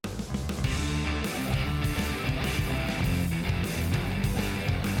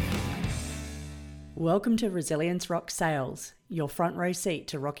Welcome to Resilience Rock Sales, your front row seat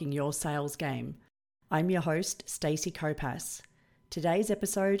to rocking your sales game. I'm your host, Stacey Kopass. Today's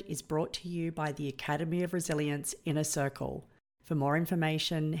episode is brought to you by the Academy of Resilience Inner Circle. For more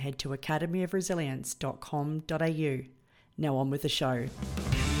information, head to academyofresilience.com.au. Now on with the show.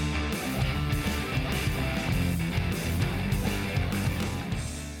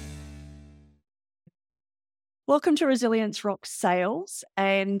 Welcome to Resilience Rock Sales,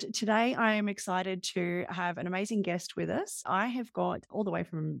 and today I am excited to have an amazing guest with us. I have got all the way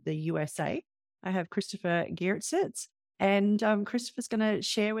from the USA. I have Christopher Gersitz, and Christopher's going to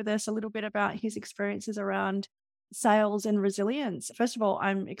share with us a little bit about his experiences around sales and resilience. First of all,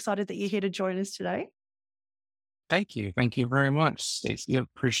 I'm excited that you're here to join us today. Thank you. Thank you very much, Stacey. I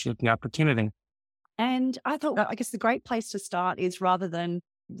appreciate the opportunity. And I thought, I guess the great place to start is rather than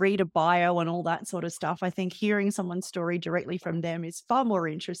read a bio and all that sort of stuff, I think hearing someone's story directly from them is far more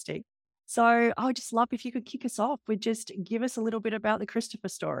interesting. So I would just love if you could kick us off with just give us a little bit about the Christopher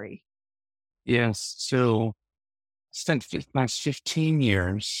story. Yes. So I spent the last 15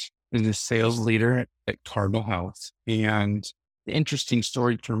 years as a sales leader at Cardinal Health. And the interesting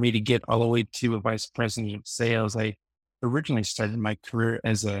story for me to get all the way to a vice president of sales, I originally started my career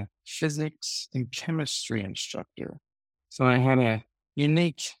as a physics and chemistry instructor. So I had a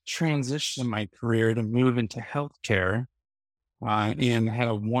unique transition in my career to move into healthcare, and had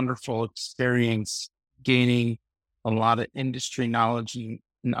a wonderful experience gaining a lot of industry knowledge and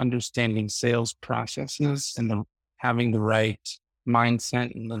understanding sales processes and having the right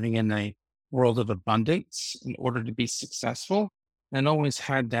mindset and living in a world of abundance in order to be successful. And always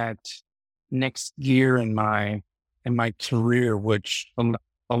had that next gear in my career, which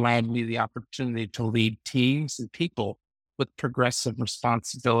allowed me the opportunity to lead teams and people with progressive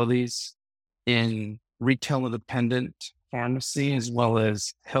responsibilities in retail independent pharmacy, as well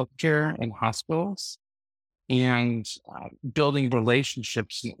as healthcare and hospitals, and building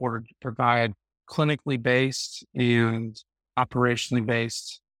relationships in order to provide clinically based and operationally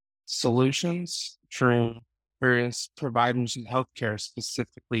based solutions for various providers in healthcare,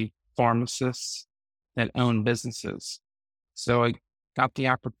 specifically pharmacists that own businesses. So I got the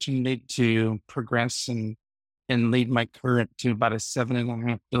opportunity to progress and lead my career to about a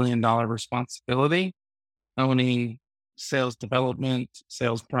 $7.5 billion responsibility, owning sales development,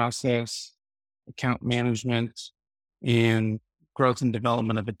 sales process, account management, and growth and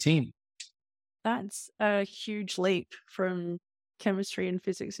development of a team. That's a huge leap from chemistry and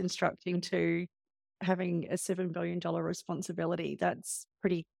physics instructing to having a $7 billion responsibility. That's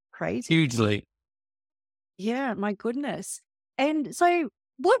pretty crazy. Hugely. Yeah, my goodness. And so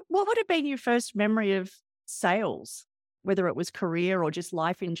what would have been your first memory of sales, whether it was career or just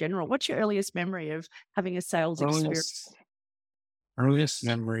life in general? What's your earliest memory of having a sales experience? Earliest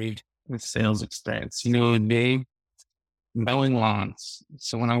memory with sales experience, would be mowing lawns.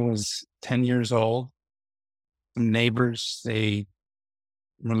 So when I was 10 years old, some neighbors, they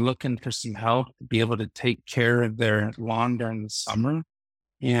were looking for some help to be able to take care of their lawn during the summer.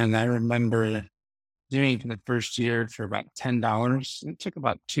 And I remember doing it for the first year for about $10. It took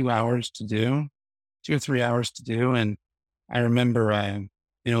about 2 or 3 hours to do. And I remember,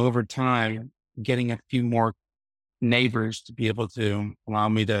 over time, getting a few more neighbors to be able to allow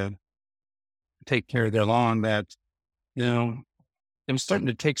me to take care of their lawn, that, it was starting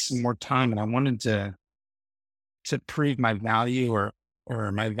to take some more time, and I wanted to prove my value,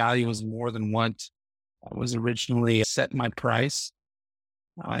 or my value was more than what was originally set my price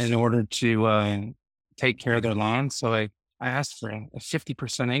in order to take care of their lawn. So I asked for a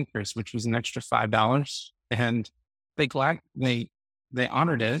 50% increase, which was an extra $5, and they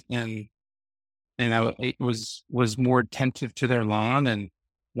honored it, and it was more attentive to their lawn and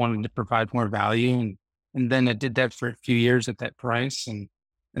wanted to provide more value. And then I did that for a few years at that price. And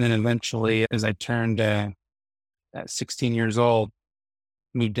then eventually, as I turned 16 years old,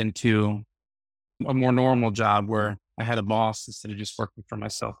 moved into a more normal job where I had a boss instead of just working for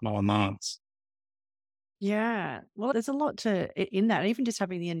myself mowing lawns. Yeah. Well, there's a lot in that, even just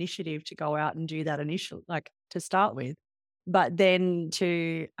having the initiative to go out and do that to start with, but then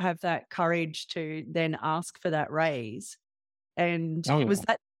to have that courage to then ask for that raise. And Oh, yeah. was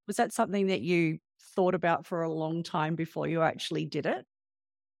that something that you thought about for a long time before you actually did it?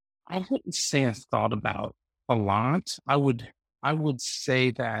 I wouldn't say I thought about a lot. I would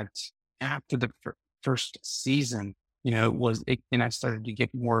say that after the first season, and I started to get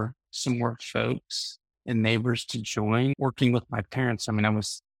some more folks and neighbors to join working with my parents. I mean, I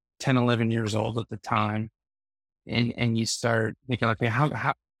was 10, 11 years old at the time. And you start thinking, okay,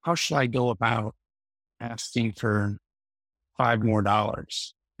 how should I go about asking for $5 more?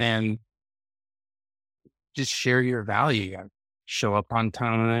 And just share your value. I show up on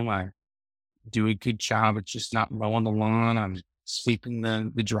time. I do a good job at just not mowing the lawn. I'm sweeping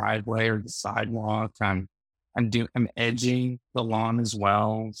the driveway or the sidewalk. I'm edging the lawn as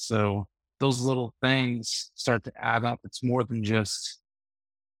well. So those little things start to add up. It's more than just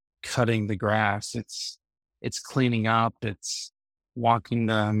cutting the grass. It's cleaning up. It's walking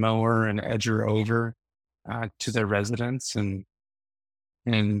the mower and edger over to their residence, and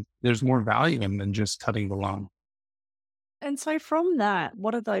there's more value in than just cutting the lawn. And so from that,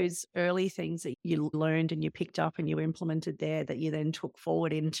 what are those early things that you learned and you picked up and you implemented there that you then took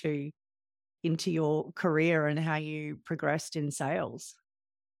forward into your career and how you progressed in sales?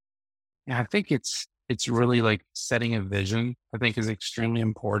 Yeah, I think it's really like setting a vision, I think is extremely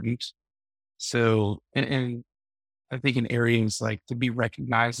important. So, and I think in areas like to be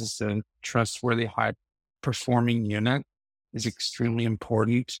recognized as a trustworthy, high performing unit is extremely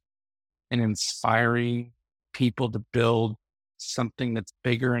important, and inspiring people to build something that's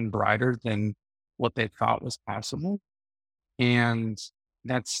bigger and brighter than what they thought was possible. And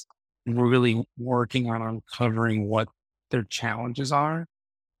that's really working on uncovering what their challenges are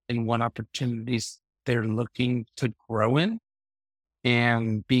and what opportunities they're looking to grow in,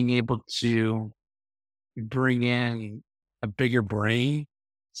 and being able to bring in a bigger brain.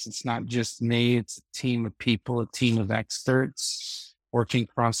 So it's not just me, it's a team of people, a team of experts working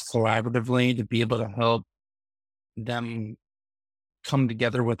cross collaboratively to be able to help them come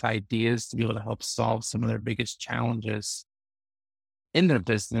together with ideas to be able to help solve some of their biggest challenges in their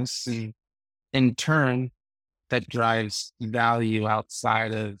business. And in turn, that drives value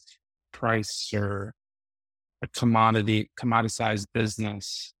outside of price or a commoditized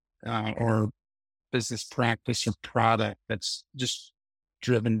business, or business practice or product that's just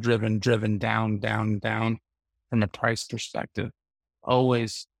driven down, down, down from a price perspective.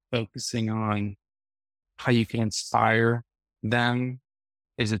 Always focusing on how you can inspire them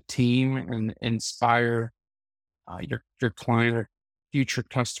as a team and inspire your client or future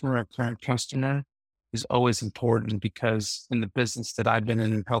customer or current customer is always important, because in the business that I've been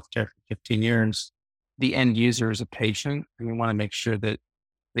in healthcare for 15 years, the end user is a patient, and we want to make sure that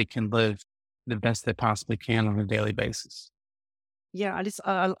they can live the best they possibly can on a daily basis. Yeah,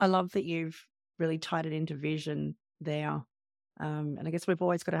 I love that you've really tied it into vision there. And I guess we've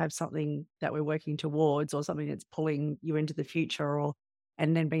always got to have something that we're working towards, or something that's pulling you into the future, or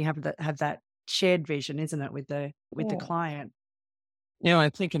and then being able to have that shared vision, isn't it, with the Yeah. client? I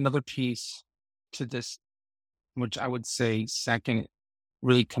think another piece to this, which I would say second,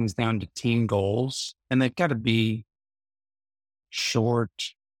 really comes down to team goals, and they've got to be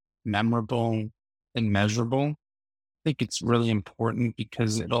short, memorable, and measurable. I think it's really important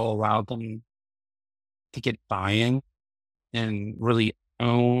because it'll allow them to get buy-in and really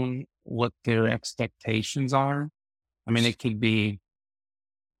own what their expectations are. I mean, it could be,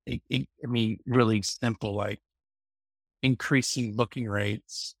 really simple, like increasing booking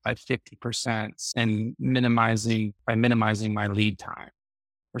rates by 50% and minimizing my lead time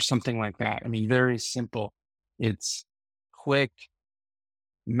or something like that. I mean, very simple. It's quick,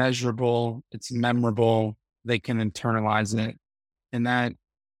 measurable, it's memorable. They can internalize it, and that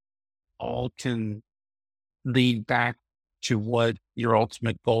all can lead back to what your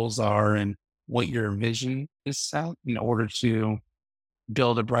ultimate goals are and what your vision is set in order to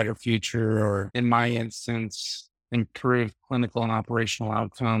build a brighter future, or in my instance, improve clinical and operational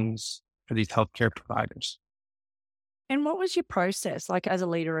outcomes for these healthcare providers. And what was your process like as a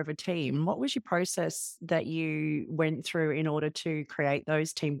leader of a team? What was your process that you went through in order to create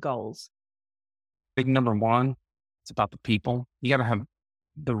those team goals? Big number one, it's about the people. You got to have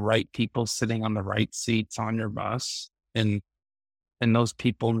the right people sitting on the right seats on your bus. And those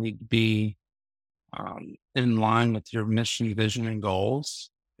people need to be in line with your mission, vision, and goals.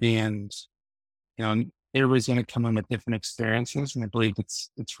 And everybody's going to come in with different experiences, and I believe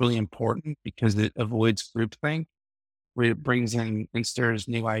it's really important because it avoids groupthink, where it brings in and stirs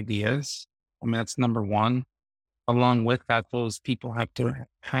new ideas. I mean, that's number one. Along with that, those people have the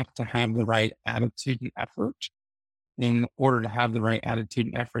right attitude and effort. In order to have the right attitude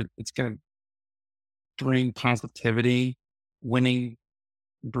and effort, it's going to bring positivity. Winning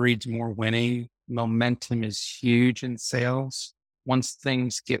breeds more winning. Momentum is huge in sales. Once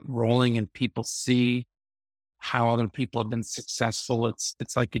things get rolling and people see how other people have been successful, it's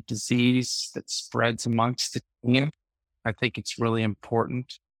like a disease that spreads amongst the team. I think it's really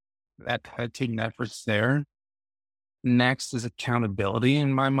important that attitude and efforts there. Next is accountability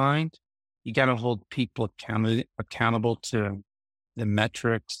in my mind. You got to hold people accountable to the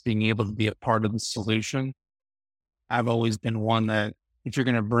metrics, being able to be a part of the solution. I've always been one that if you're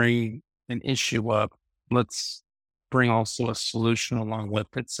going to bring an issue up, let's bring also a solution along with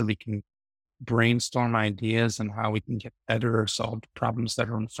it so we can brainstorm ideas and how we can get better or solve the problems that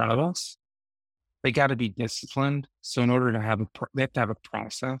are in front of us. They got to be disciplined. So in order to have they have to have a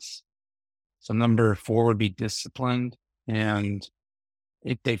process. So number four would be disciplined. And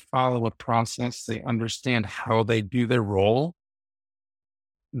if they follow a process, they understand how they do their role,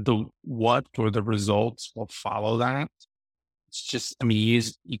 the what or the results will follow that. It's just, I mean,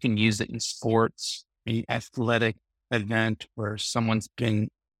 you can use it in sports, an athletic event where someone's been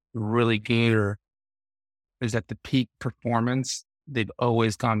really good or is at the peak performance. They've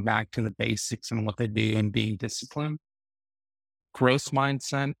always gone back to the basics and what they do and being disciplined. Growth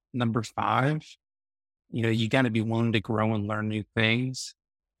mindset, number five, you got to be willing to grow and learn new things.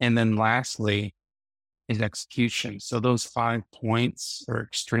 And then lastly is execution. So those 5 points are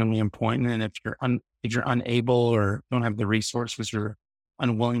extremely important. And if you're unable or don't have the resources or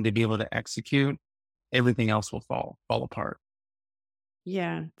unwilling to be able to execute, everything else will fall apart.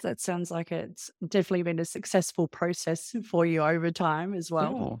 Yeah, that sounds like it's definitely been a successful process for you over time as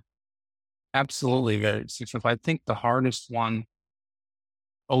well. Yeah, absolutely. Very successful. I think the hardest one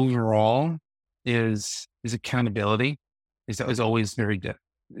overall is accountability. Is always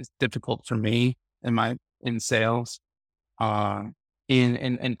it's difficult for me in sales. Uh,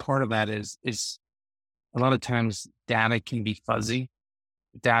 and part of that is a lot of times data can be fuzzy.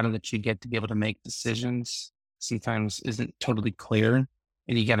 Data that you get to be able to make decisions sometimes isn't totally clear,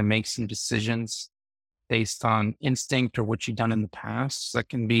 and you got to make some decisions based on instinct or what you've done in the past. So that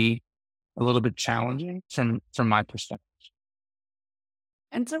can be a little bit challenging from my perspective.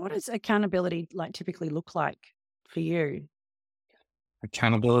 And so what does accountability like typically look like for you?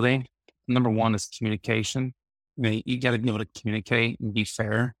 Accountability. Number one is communication. You got to be able to communicate and be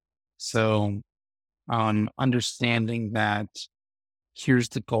fair. So, understanding that here's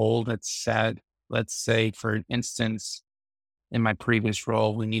the goal that's set. Let's say, for instance, in my previous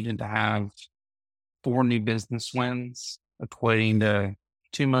role, we needed to have 4 new business wins, equating to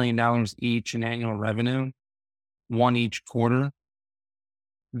 $2 million each in annual revenue, one each quarter.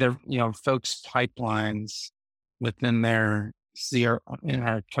 Folks' pipelines within their in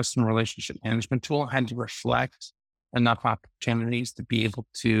our customer relationship management tool had to reflect enough opportunities to be able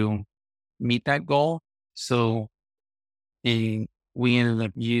to meet that goal. So we ended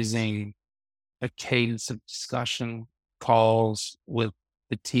up using a cadence of discussion calls with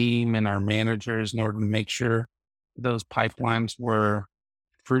the team and our managers in order to make sure those pipelines were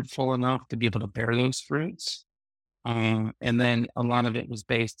fruitful enough to be able to bear those fruits. And then a lot of it was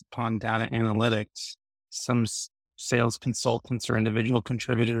based upon data analytics. Some sales consultants or individual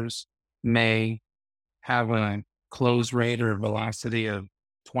contributors may have a close rate or velocity of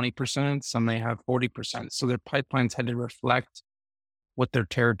 20%. Some may have 40%. So their pipelines had to reflect what their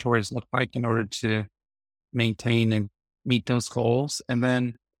territories look like in order to maintain and meet those goals. And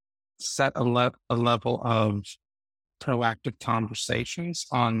then set a level of proactive conversations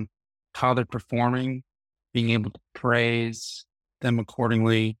on how they're performing, being able to praise them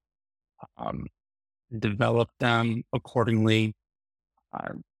accordingly, um, develop them accordingly,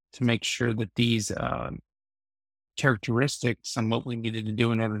 uh, to make sure that these characteristics and what we needed to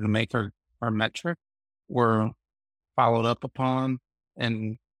do in order to make our metric were followed up upon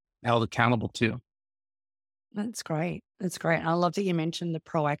and held accountable to. That's great. That's great. I love that you mentioned the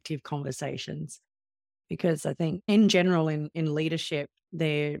proactive conversations because I think in general in leadership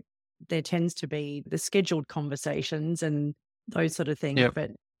there tends to be the scheduled conversations and those sort of things, Yep.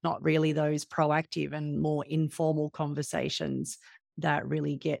 but not really those proactive and more informal conversations that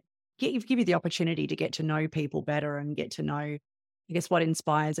really give you the opportunity to get to know people better and get to know, I guess, what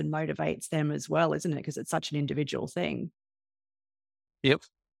inspires and motivates them as well, isn't it? Because it's such an individual thing. Yep.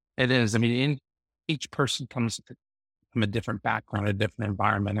 It is. I mean, each person comes from a different background, a different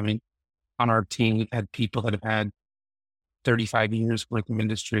environment. I mean, on our team, we've had people that have had 35 years worth of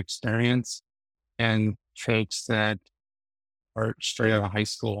industry experience and folks that are straight out of high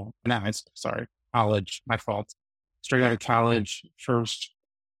school. No, sorry, college. My fault. Straight out of college, first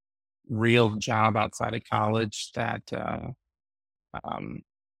real job outside of college that, um,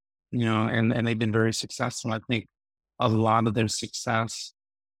 and they've been very successful. I think a lot of their success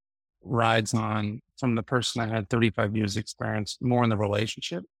rides on from the person that had 35 years experience more in the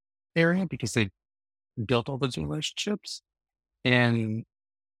relationship area because they built all those relationships. And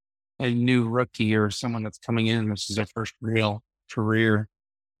a new rookie or someone that's coming in, this is their first real career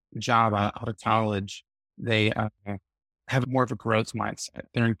job out of college, they have more of a growth mindset.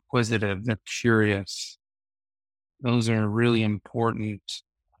 They're inquisitive, they're curious. Those are really important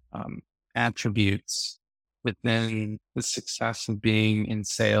um, attributes within the success of being in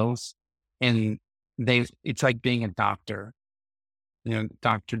sales. And it's like being a doctor,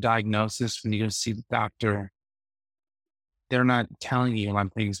 doctor diagnosis. When you go see the doctor, they're not telling you a lot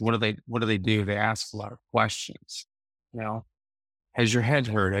of things. What do they do? They ask a lot of questions. You know, has your head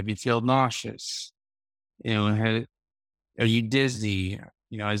hurt? Have you feel nauseous? Are you dizzy?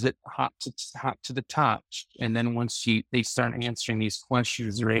 Is it hot to the touch? And then once they start answering these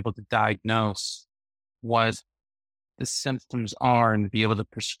questions, they're able to diagnose what the symptoms are and be able to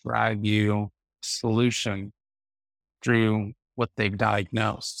prescribe you a solution through what they've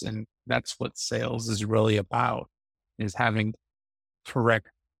diagnosed. And that's what sales is really about, is having correct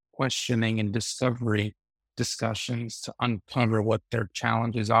questioning and discovery discussions to uncover what their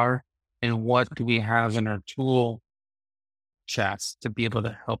challenges are and what do we have in our tool chats to be able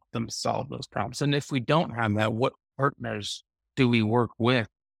to help them solve those problems. And if we don't have that, what partners do we work with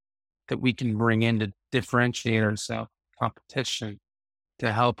that we can bring in to differentiate ourselves from competition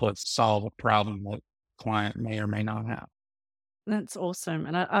to help us solve a problem that client may or may not have? That's awesome.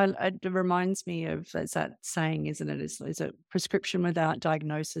 And it reminds me of, it's that saying, isn't it? Is a prescription without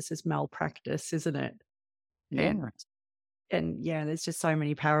diagnosis is malpractice, isn't it? Yeah, And and yeah, there's just so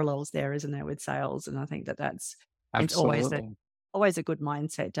many parallels there, isn't there, with sales? And I think it's absolutely. always a good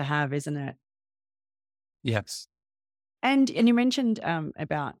mindset to have, isn't it? Yes. And you mentioned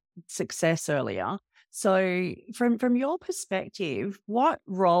about success earlier. So from your perspective, what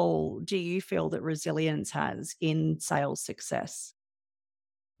role do you feel that resilience has in sales success?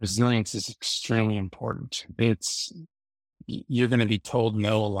 Resilience is extremely important. You're going to be told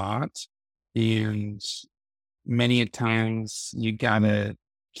no a lot. And many a times you got to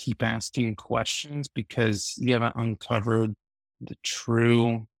keep asking questions because you haven't uncovered the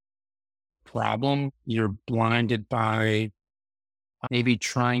true problem. You're blinded by maybe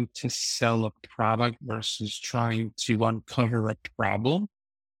trying to sell a product versus trying to uncover a problem.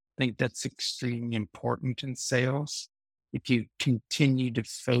 I think that's extremely important in sales. If you continue to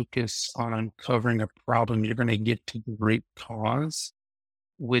focus on uncovering a problem, you're going to get to the root cause,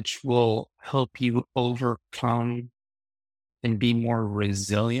 which will help you overcome and be more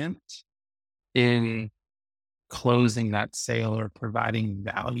resilient in closing that sale or providing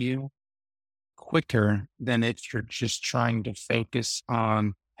value quicker than if you're just trying to focus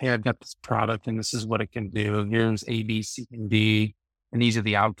on, hey, I've got this product and this is what it can do. Here's A, B, C, and D. And these are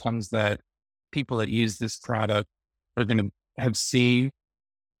the outcomes that people that use this product are going to have seen,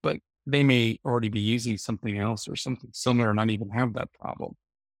 but they may already be using something else or something similar and not even have that problem.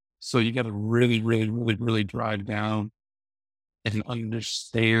 So you got to really, really, really, really drive down and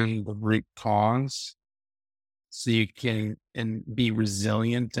understand the root cause so you can and be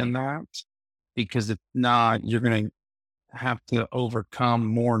resilient in that. Because if not, you're going to have to overcome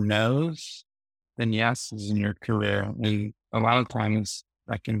more no's than yeses in your career. And a lot of times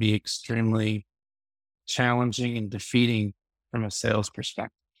that can be extremely challenging and defeating from a sales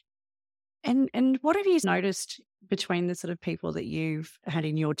perspective. And what have you noticed between the sort of people that you've had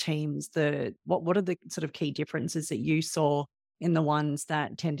in your teams? What are the sort of key differences that you saw in the ones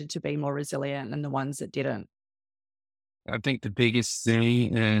that tended to be more resilient and the ones that didn't? I think the biggest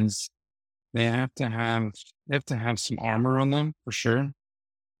thing is they have to have some armor on them for sure.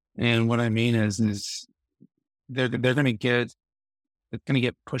 And what I mean is they're going to get it's going to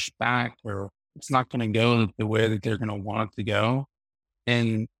get pushed back, or it's not going to go the way that they're going to want it to go.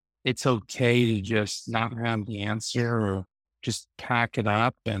 And it's okay to just not have the answer or just pack it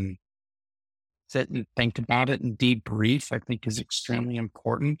up and sit and think about it and debrief, I think is extremely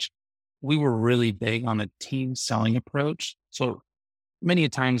important. We were really big on a team selling approach. So many a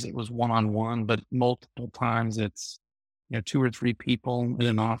times it was one on one, but multiple times it's, two or three people in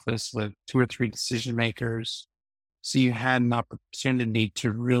an office with two or three decision makers. So you had an opportunity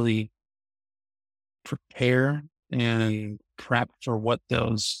to really prepare and prep for what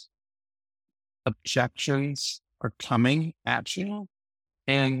those objections are coming at you.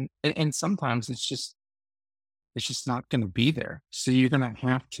 And sometimes it's just not going to be there. So you're going to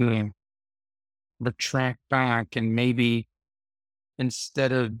have to retract back and maybe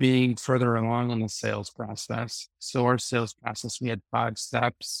instead of being further along in the sales process. So our sales process, we had 5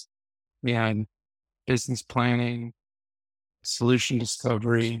 steps. We had business planning, solution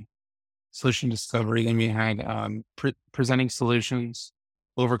discovery. Then we had presenting solutions,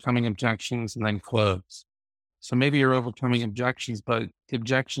 overcoming objections, and then close. So maybe you're overcoming objections, but the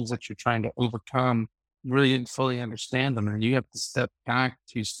objections that you're trying to overcome, you really didn't fully understand them. And you have to step back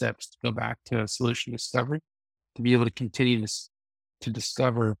 2 steps to go back to solution discovery to be able to continue to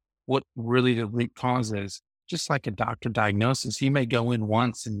discover what really the root cause is. Just like a doctor diagnosis, you may go in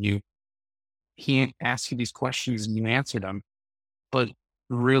once and he ask you these questions and you answer them, but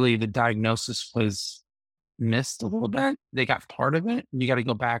really the diagnosis was missed a little bit. They got part of it. You got to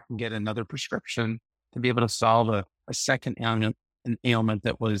go back and get another prescription to be able to solve a second ailment, an ailment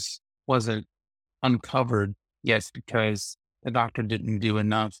that wasn't uncovered. Yes, because the doctor didn't do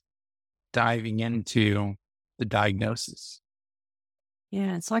enough diving into the diagnosis.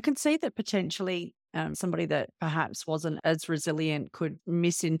 Yeah. So I can see that potentially somebody that perhaps wasn't as resilient could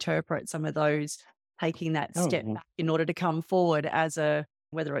misinterpret some of those, taking that step Oh, back in order to come forward as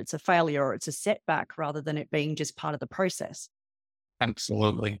whether it's a failure or it's a setback rather than it being just part of the process.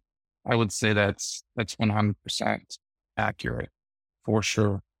 absolutely. I would say that's 100% accurate for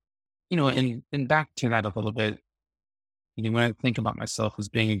sure. And back to that a little bit, when I think about myself as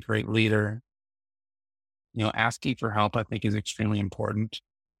being a great leader, asking for help, I think is extremely important.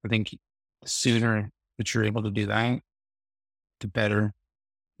 I think the sooner that you're able to do that, the better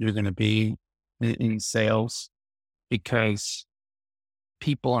you're going to be in sales because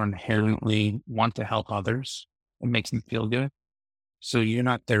people are inherently want to help others. It makes them feel good. So you're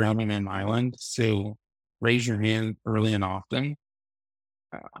not there on an island. So raise your hand early and often.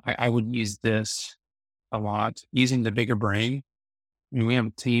 I would use this a lot, using the bigger brain. We have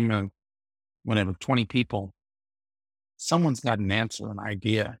a team of whatever, 20 people. Someone's got an answer, an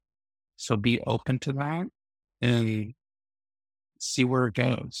idea. So be open to that and see where it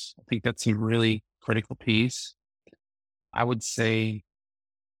goes. I think that's a really critical piece. I would say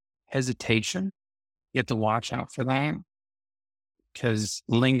hesitation. You have to watch out for that because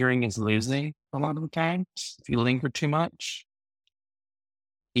lingering is losing a lot of the times if you linger too much.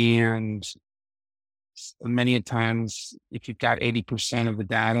 And many a times, if you've got 80% of the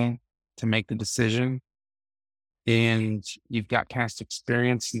data to make the decision and you've got past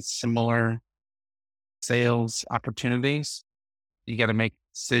experience in similar sales opportunities, you got to make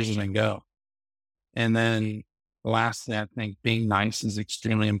a decision and go. And then lastly, I think being nice is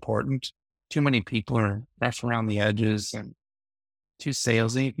extremely important. Too many people are rough around the edges and too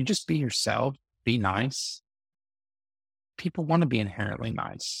salesy. If you just be yourself, be nice. People want to be inherently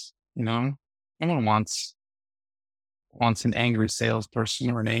nice, No one wants an angry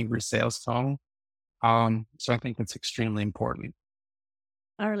salesperson or an angry sales call. So I think that's extremely important.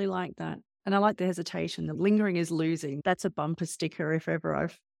 I really like that. And I like the hesitation. The lingering is losing. That's a bumper sticker if ever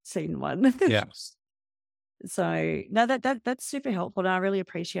I've seen one. Yes. So no, that's super helpful. And I really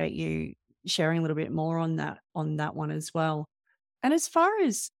appreciate you sharing a little bit more on that one as well. And as far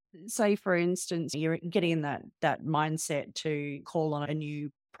as, say, for instance, you're getting in that mindset to call on a new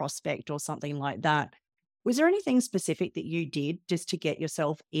prospect or something like that, was there anything specific that you did just to get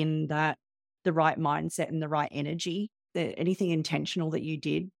yourself in the right mindset and the right energy? Anything intentional that you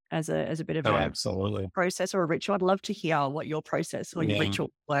did as a bit of Oh, a absolutely. process or a ritual? I'd love to hear what your process or your Yeah.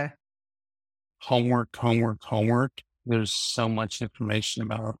 ritual were. Homework, homework, homework. There's so much information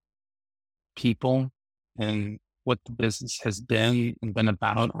about people and what the business has been and been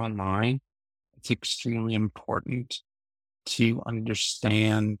about online. It's extremely important to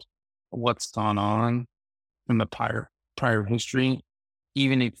understand what's gone on from the prior history,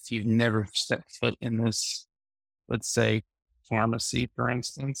 even if you've never stepped foot in this, let's say, pharmacy, for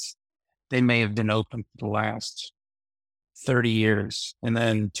instance. They may have been open for the last 30 years. And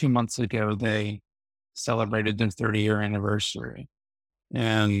then 2 months ago, they celebrated their 30-year anniversary.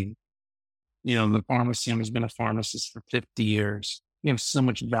 And, the pharmacy owner has been a pharmacist for 50 years. You have so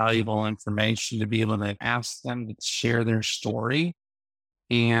much valuable information to be able to ask them to share their story.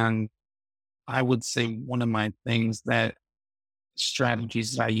 And I would say one of my things that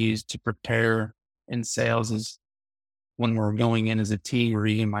strategies that I use to prepare in sales is when we're going in as a team or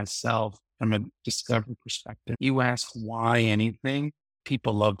even myself from a discovery perspective, you ask why anything,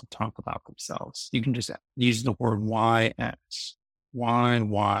 people love to talk about themselves. You can just use the word why X,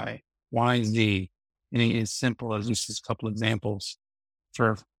 why Z. And it's as simple as just a couple examples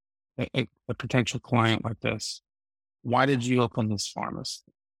for a potential client like this. Why did you open this pharmacy?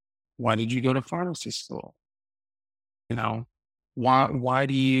 Why did you go to pharmacy school? You know, why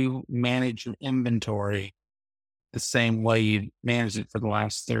do you manage your inventory the same way you managed it for the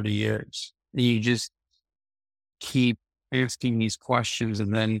last 30 years? You just keep asking these questions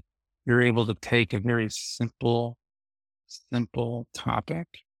and then you're able to take a very simple topic.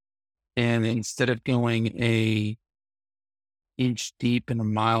 And instead of going a inch deep and a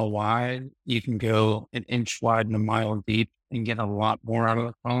mile wide, you can go an inch wide and a mile deep and get a lot more out of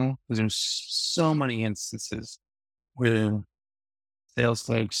the phone. Because there's so many instances where sales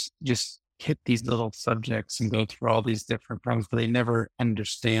folks just hit these little subjects and go through all these different problems, but they never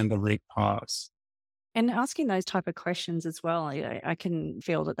understand the root cause. And asking those type of questions as well, I can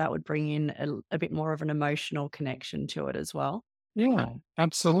feel that would bring in a bit more of an emotional connection to it as well. Yeah,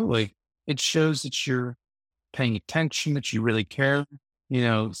 absolutely. It shows that you're paying attention, that you really care.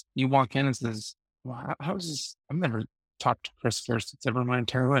 You walk in and says, well, how is this? I've never talked to Chris first. It's ever in my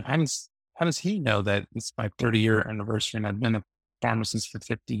entire life. How does he know that it's my 30-year anniversary and I've been a pharmacist for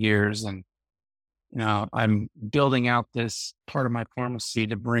 50 years? And, I'm building out this part of my pharmacy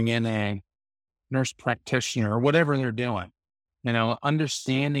to bring in a nurse practitioner or whatever they're doing.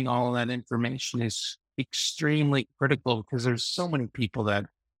 Understanding all of that information is extremely critical because there's so many people that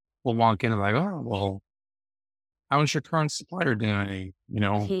will walk in and like, oh, well, how's your current supplier doing?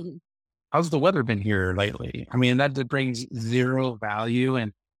 How's the weather been here lately? I mean, that brings zero value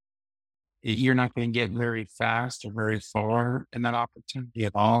and you're not going to get very fast or very far in that opportunity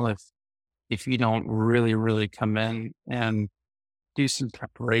at all if you don't really, really come in and do some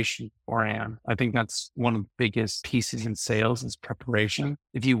preparation beforehand. I think that's one of the biggest pieces in sales is preparation.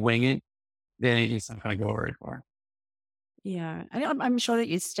 If you wing it, then it's not going to go very far. Yeah. And I'm sure that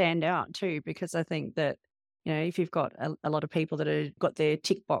you stand out too, because I think that, if you've got a lot of people that have got their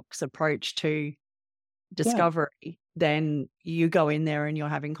tick box approach to Yeah. discovery, then you go in there and you're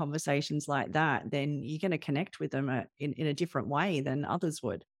having conversations like that, then you're going to connect with them in a different way than others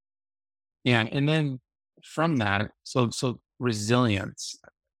would. Yeah. And then from that, so resilience,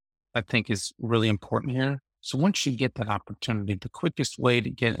 I think is really important here. So once you get that opportunity, the quickest way to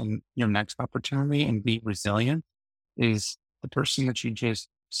get in your next opportunity and be resilient is the person that you just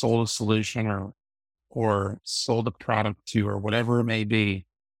sold a solution or sold a product to or whatever it may be.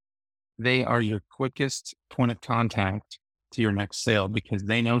 They are your quickest point of contact to your next sale because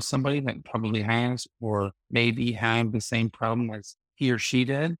they know somebody that probably has or maybe had the same problem as he or she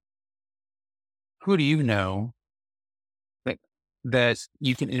did. Who do you know that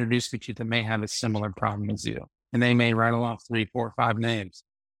you can introduce me to that may have a similar problem as you? And they may rattle off 3, 4, 5 names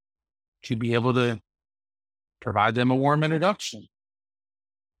to be able to provide them a warm introduction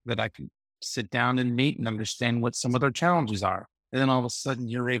that I can sit down and meet and understand what some of their challenges are. And then all of a sudden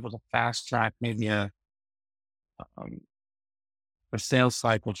you're able to fast track maybe um, a sales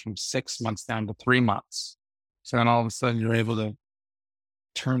cycle from 6 months down to 3 months. So then all of a sudden you're able to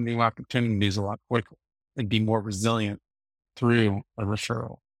turn new opportunities a lot quicker and be more resilient through a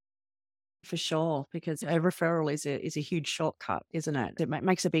referral. For sure, because a referral is a huge shortcut, isn't it? It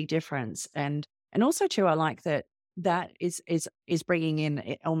makes a big difference, and also too, I like that is bringing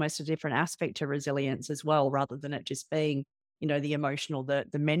in almost a different aspect to resilience as well, rather than it just being the emotional, the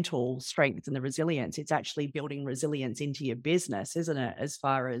mental strength and the resilience. It's actually building resilience into your business, isn't it? As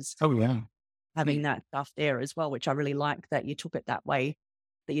far as Oh yeah. having that stuff there as well, which I really like that you took it that way.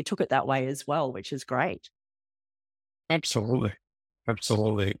 That you took it that way as well, which is great. Absolutely.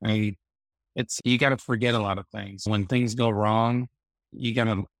 Absolutely. You got to forget a lot of things. When things go wrong, you got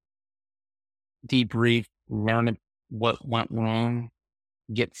to debrief, what went wrong,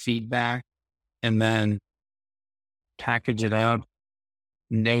 get feedback, and then package it up.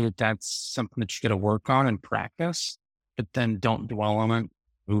 Know that that's something that you got to work on and practice, but then don't dwell on it.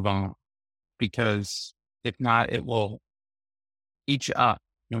 Move on because if not, it will eat you up.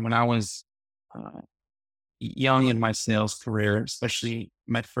 When I was uh, young in my sales career, especially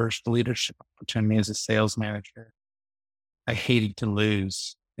my first leadership opportunity as a sales manager, I hated to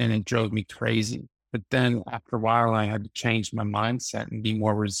lose and it drove me crazy. But then after a while, I had to change my mindset and be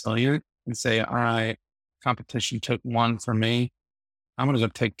more resilient and say, all right, competition took one from me. I'm going to go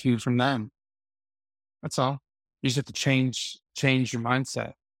take two from them. That's all. You just have to change your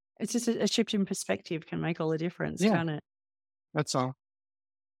mindset. It's just a shift in perspective can make all the difference, Yeah, can't it? that's all.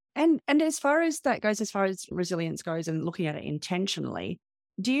 And as far as that goes, as far as resilience goes and looking at it intentionally,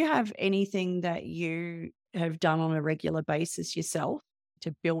 do you have anything that you have done on a regular basis yourself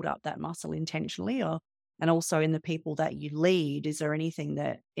to build up that muscle intentionally? Or and also in the people that you lead, is there anything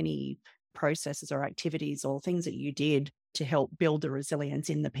that any processes or activities or things that you did to help build the resilience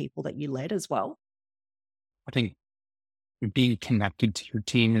in the people that you led as well? I think being connected to your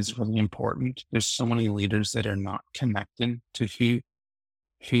team is really important. There's so many leaders that are not connected to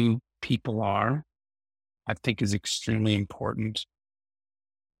who people are. I think is extremely important.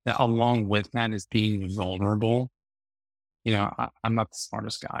 That along with that is being vulnerable. I'm not the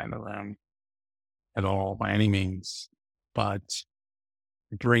smartest guy in the room at all by any means, but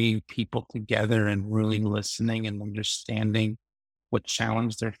bringing people together and really listening and understanding what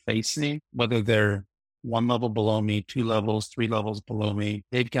challenge they're facing, whether they're one level below me, 2 levels, 3 levels below me,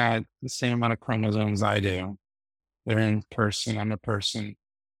 they've got the same amount of chromosomes I do. They're in person. I'm a person.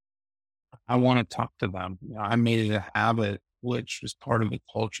 I want to talk to them. I made it a habit, which was part of the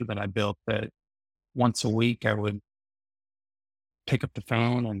culture that I built that once a week I would pick up the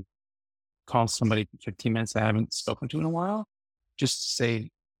phone and call somebody for 15 minutes I haven't spoken to in a while just to say,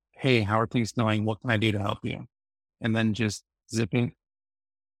 hey, how are things going? What can I do to help you? And then just zipping,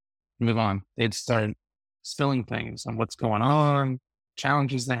 move on. They'd start spilling things on what's going on,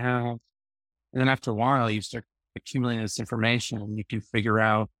 challenges they have. And then after a while, you start accumulating this information and you can figure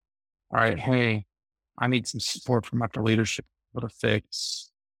out, all right, hey, I need some support from upper leadership to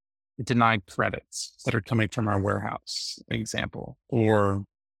fix denied credits that are coming from our warehouse, example, or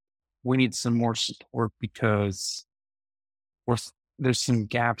we need some more support because we're, there's some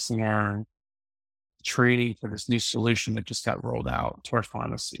gaps in our training for this new solution that just got rolled out to our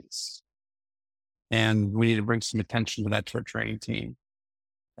pharmacies. And we need to bring some attention to that to our training team.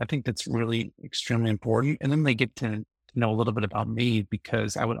 I think that's really extremely important. And then they get to know a little bit about me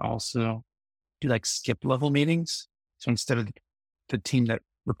because I would also do like skip level meetings. So instead of the team that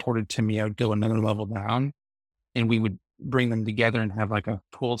reported to me, I would go another level down and we would bring them together and have like a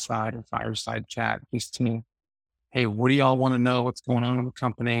poolside or fireside chat just to, hey, what do y'all want to know? What's going on in the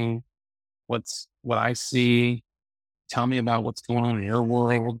company? What's what I see? Tell me about what's going on in your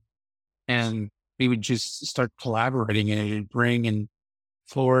world. And we would just start collaborating and bring and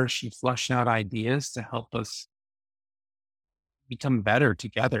flourish and flush out ideas to help us become better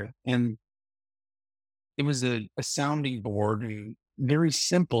together. And it was a sounding board and very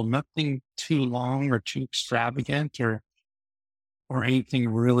simple, nothing too long or too extravagant or anything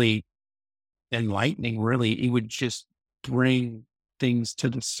really enlightening, really. It would just bring things to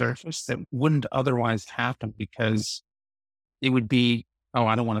the surface that wouldn't otherwise happen because it would be, oh,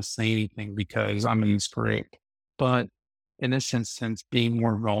 I don't want to say anything because I'm in this group. But in this instance, being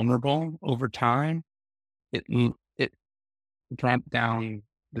more vulnerable over time, it dropped down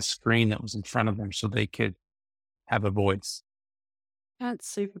the screen that was in front of them so they could have a voice. That's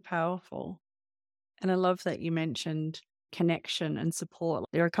super powerful. And I love that you mentioned connection and support.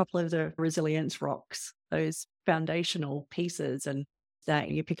 There are a couple of the resilience rocks, those foundational pieces, and that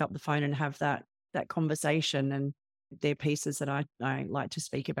you pick up the phone and have that conversation. And they're pieces that I like to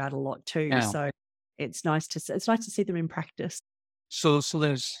speak about a lot too. Yeah. So it's nice to see them in practice. So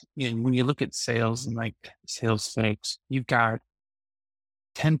there's, when you look at sales and like sales folks, you've got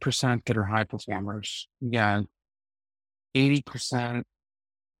 10% that are high performers. You got 80%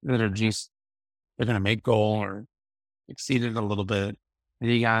 that are just, they're going to make goal or exceed it a little bit.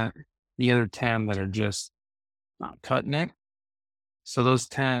 And you got the other 10 that are just not cutting it. So those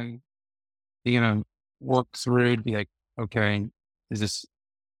 10, you're going to work through to be like, okay, is this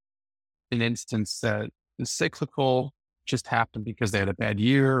an instance that is cyclical, just happened because they had a bad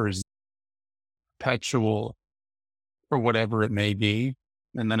year, or is it perpetual, or whatever it may be?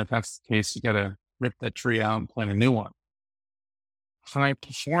 And then if that's the case, you got to rip that tree out and plant a new one. High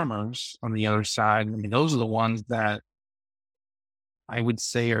performers on the other side, I mean, those are the ones that I would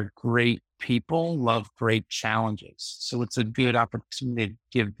say are great people, love great challenges. So it's a good opportunity to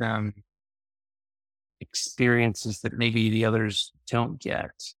give them experiences that maybe the others don't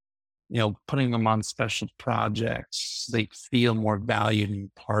get. Putting them on special projects, they feel more valued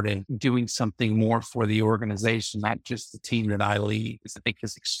and part in doing something more for the organization, not just the team that I lead, I think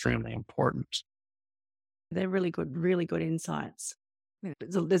is extremely important. They're really good insights.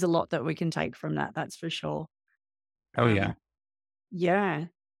 There's a lot that we can take from that. That's for sure. Oh yeah. Yeah,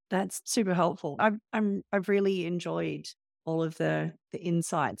 that's super helpful. I've really enjoyed all of the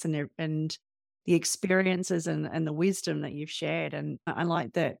insights and the experiences and the wisdom that you've shared. And I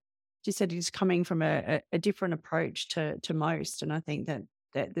like that you said it's coming from a different approach to most. And I think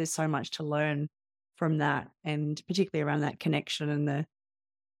that there's so much to learn from that, and particularly around that connection and the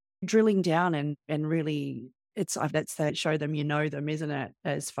drilling down and really that's that show them you know them, isn't it?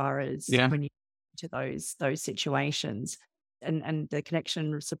 As far as when you to those situations and the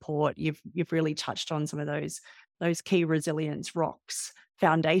connection support, you've really touched on some of those key resilience rocks,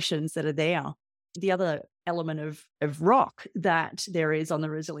 foundations that are there. The other element of rock that there is on the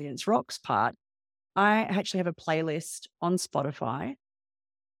resilience rocks part, I actually have a playlist on Spotify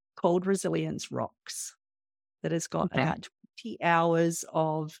called Resilience Rocks that has got about 20 hours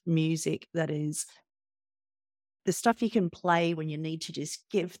of music that is the stuff you can play when you need to just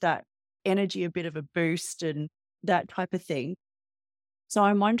give that energy a bit of a boost and that type of thing. So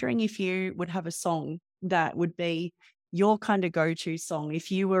I'm wondering if you would have a song that would be your kind of go-to song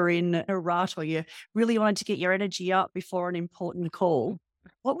if you were in a rut or you really wanted to get your energy up before an important call.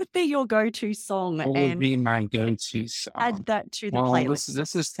 What would be your go-to song? What would be my go-to song? Add that to the playlist.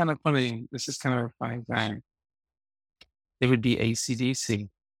 This is kind of funny. This is kind of a funny thing. It would be AC/DC.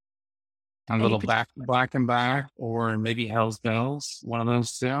 A little black and black, or maybe Hell's Bells. One of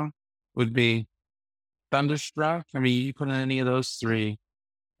those two would be Thunderstruck. I mean, you put in any of those three,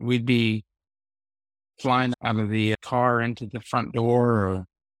 we'd be flying out of the car into the front door or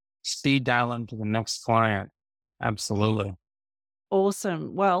speed dialing to the next client. Absolutely.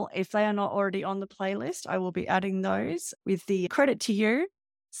 Awesome. Well, if they are not already on the playlist, I will be adding those with the credit to you.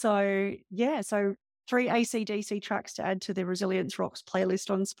 So, yeah, so 3 AC/DC tracks to add to the Resilience Rocks playlist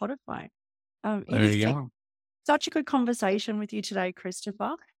on Spotify. There you Interesting. go. Such a good conversation with you today,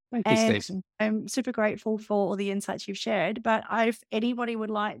 Christopher. Thank you, And Stacey. I'm super grateful for all the insights you've shared. But if anybody would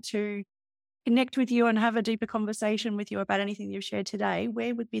like to connect with you and have a deeper conversation with you about anything you've shared today,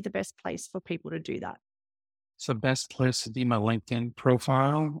 where would be the best place for people to do that? So best place to be my LinkedIn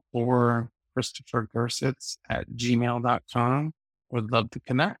profile or Christopher Gersitz at gmail.com. Would love to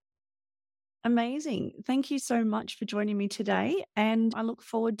connect. Amazing. Thank you so much for joining me today. And I look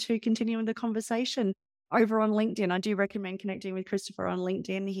forward to continuing the conversation over on LinkedIn. I do recommend connecting with Christopher on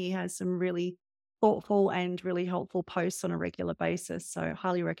LinkedIn. He has some really thoughtful and really helpful posts on a regular basis. So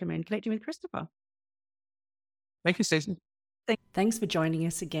highly recommend connecting with Christopher. Thank you, Stacey. Thanks for joining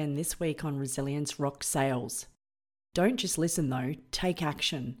us again this week on Resilience Rock Sales. Don't just listen though, take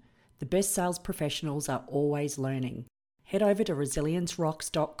action. The best sales professionals are always learning. Head over to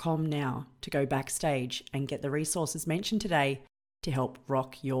resiliencerocks.com now to go backstage and get the resources mentioned today to help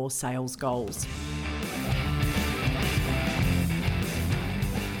rock your sales goals.